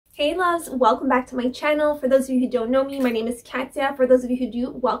Hey loves, welcome back to my channel. For those of you who don't know me, my name is Katya. For those of you who do,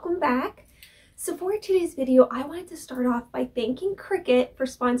 welcome back. So for today's video, I wanted to start off by thanking Cricut for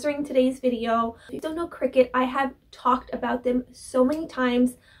sponsoring today's video. If you don't know Cricut, I have talked about them so many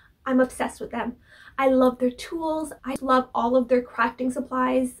times. I'm obsessed with them. I love their tools. I love all of their crafting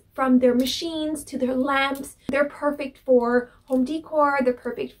supplies, from their machines to their lamps. They're perfect for home decor. They're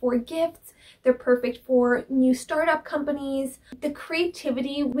perfect for gifts. They're perfect for new startup companies. The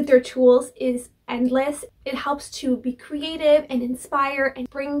creativity with their tools is endless. It helps to be creative and inspire and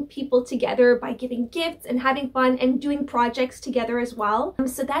bring people together by giving gifts and having fun and doing projects together as well.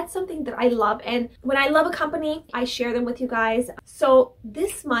 So that's something that I love, and when I love a company, I share them with you guys. So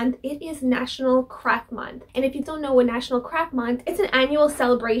this month, it is National Craft Month. And if you don't know what National Craft Month, it's an annual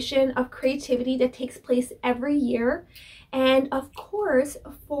celebration of creativity that takes place every year. And of course,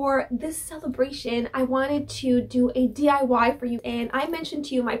 for this celebration, I wanted to do a DIY for you. And I mentioned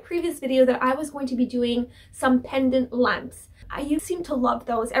to you in my previous video that I was going to be doing some pendant lamps. You seem to love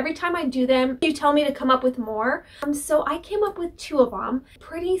those. Every time I do them, you tell me to come up with more. So I came up with 2 of them.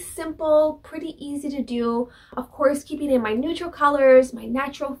 Pretty simple, pretty easy to do. Of course, keeping in my neutral colors, my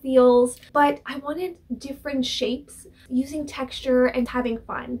natural feels, but I wanted different shapes, using texture and having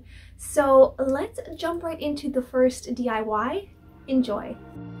fun. So let's jump right into the first DIY. Enjoy.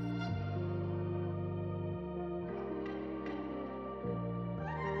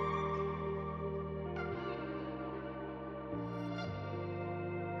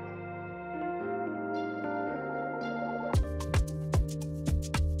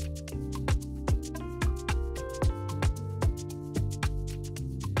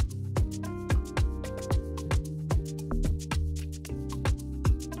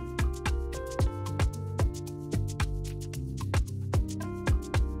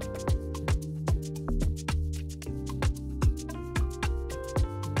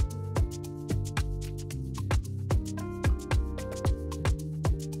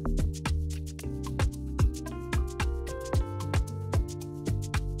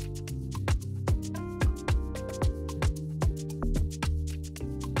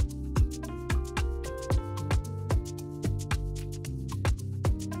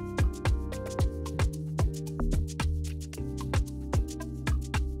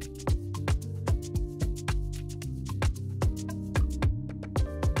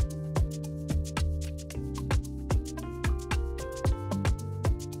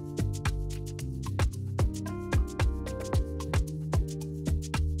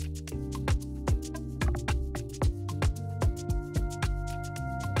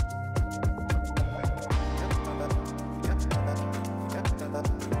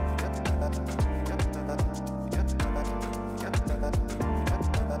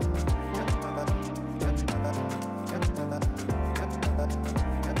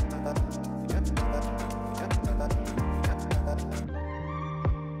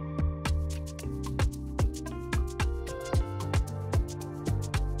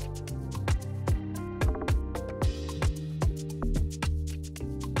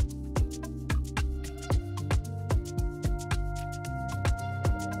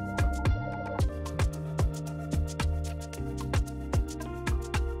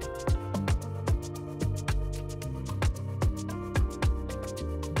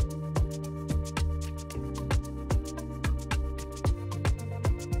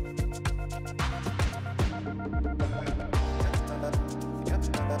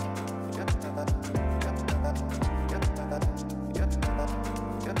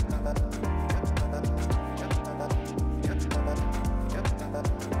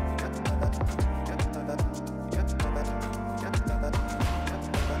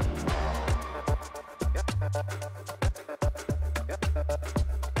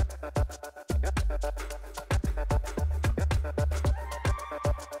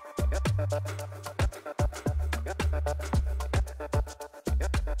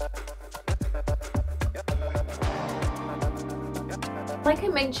 Like I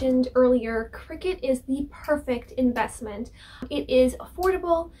mentioned earlier, Cricut is the perfect investment. It is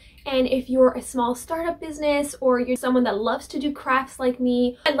affordable, and if you're a small startup business or you're someone that loves to do crafts like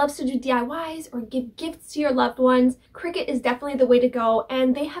me and loves to do DIYs or give gifts to your loved ones, Cricut is definitely the way to go,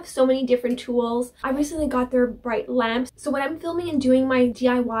 and they have so many different tools. I recently got their bright lamps, so when I'm filming and doing my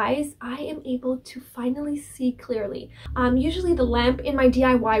DIYs, I am able to finally see clearly. Usually the lamp in my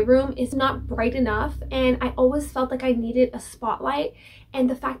DIY room is not bright enough, and I always felt like I needed a spotlight. And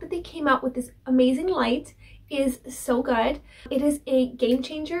the fact that they came out with this amazing light is so good. It is a game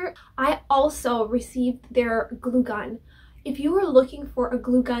changer. I also received their glue gun. If you are looking for a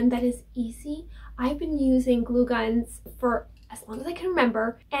glue gun that is easy, I've been using glue guns for as long as I can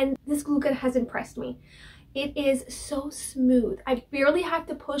remember, and this glue gun has impressed me. It is so smooth. I barely have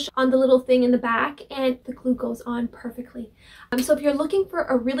to push on the little thing in the back and the glue goes on perfectly. So if you're looking for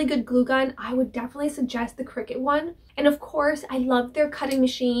a really good glue gun, I would definitely suggest the Cricut one. And of course, I love their cutting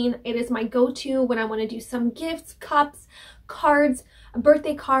machine. It is my go-to when I want to do some gifts, cups, cards,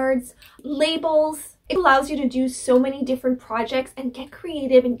 birthday cards, labels. It allows you to do so many different projects and get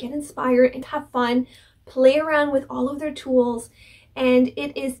creative and get inspired and have fun, play around with all of their tools, and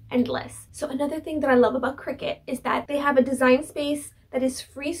it is endless. So another thing that I love about Cricut is that they have a design space that is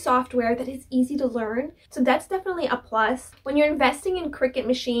free software that is easy to learn. So that's definitely a plus. When you're investing in Cricut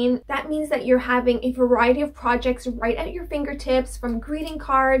machine, that means that you're having a variety of projects right at your fingertips, from greeting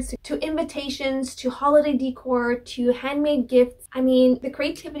cards to invitations to holiday decor to handmade gifts. I mean, the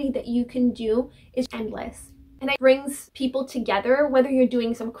creativity that you can do is endless. And it brings people together, whether you're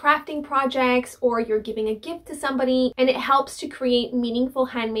doing some crafting projects or you're giving a gift to somebody, and it helps to create meaningful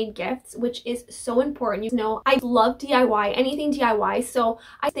handmade gifts, which is so important. You know, I love DIY, anything DIY, so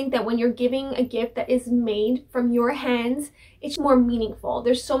I think that when you're giving a gift that is made from your hands, it's more meaningful.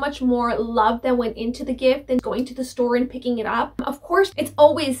 There's so much more love that went into the gift than going to the store and picking it up. Of course, it's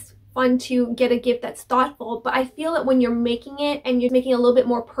always fun to get a gift that's thoughtful, but I feel that when you're making it and you're making it a little bit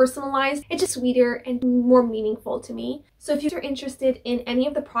more personalized, it's just sweeter and more meaningful to me. So if you're interested in any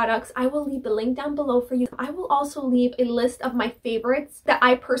of the products, I will leave the link down below for you. I will also leave a list of my favorites that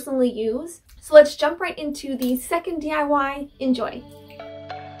I personally use. So let's jump right into the second DIY. Enjoy.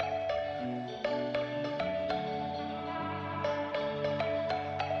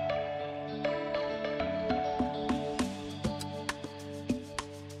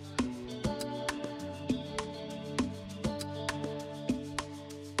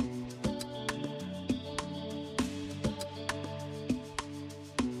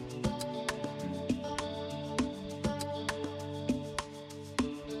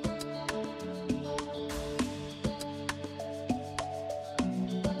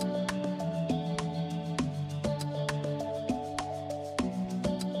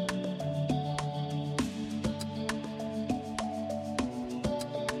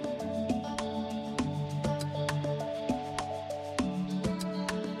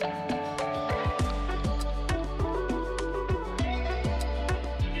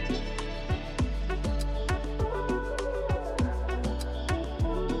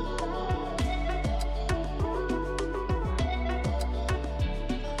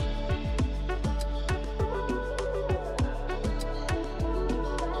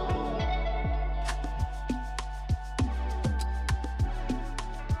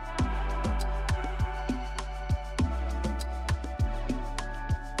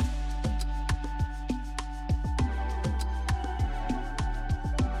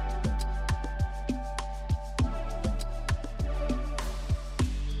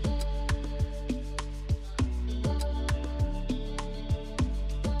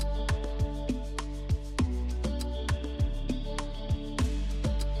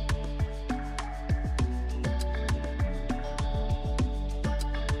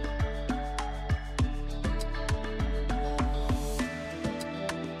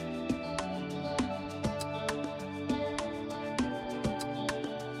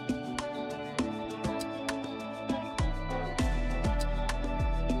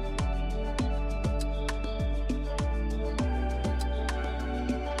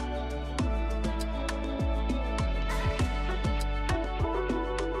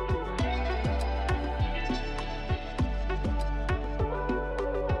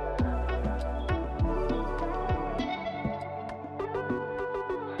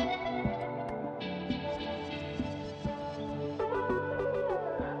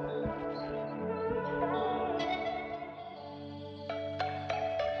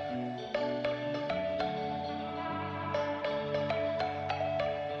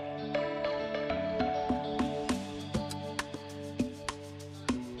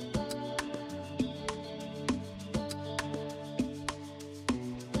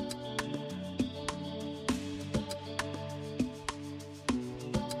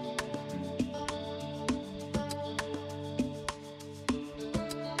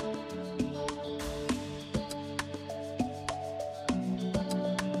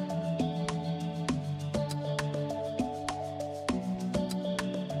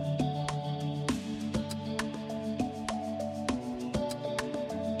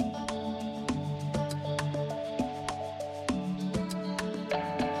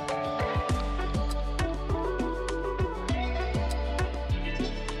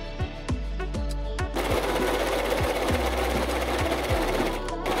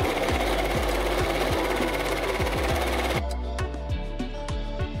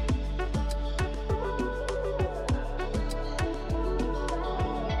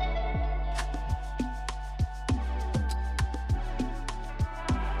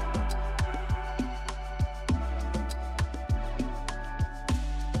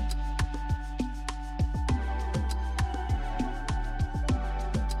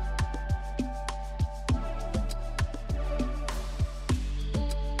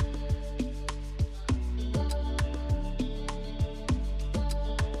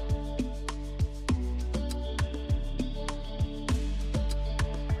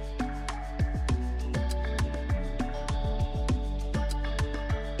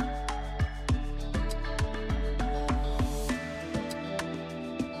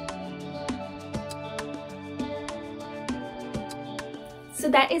 So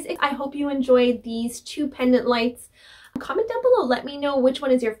that is it. I hope you enjoyed these 2 pendant lights. Comment down below, let me know which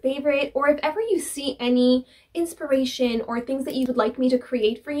one is your favorite, or if ever you see any inspiration or things that you would like me to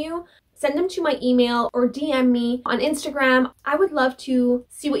create for you, send them to my email or DM me on Instagram. I would love to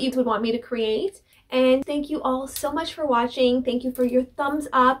see what you would want me to create. And thank you all so much for watching. Thank you for your thumbs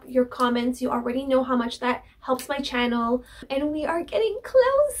up, your comments. You already know how much that helps my channel. And we are getting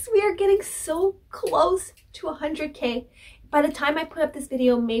close. We are getting so close to 100K. By the time I put up this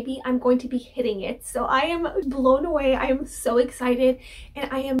video, maybe I'm going to be hitting it. So I am blown away. I am so excited and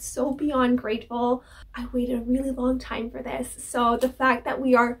I am so beyond grateful. I waited a really long time for this. So the fact that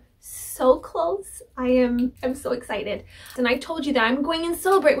we are so close, I'm so excited. And I told you that I'm going and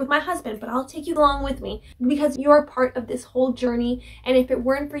celebrate with my husband, but I'll take you along with me because you're part of this whole journey. And if it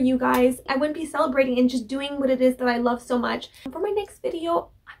weren't for you guys, I wouldn't be celebrating and just doing what it is that I love so much. For my next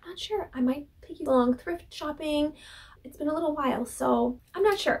video, I'm not sure. I might take you along thrift shopping. It's been a little while, so I'm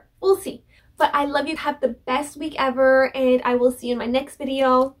not sure. We'll see. But I love you. Have the best week ever, and I will see you in my next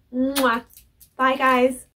video. Mwah. Bye, guys.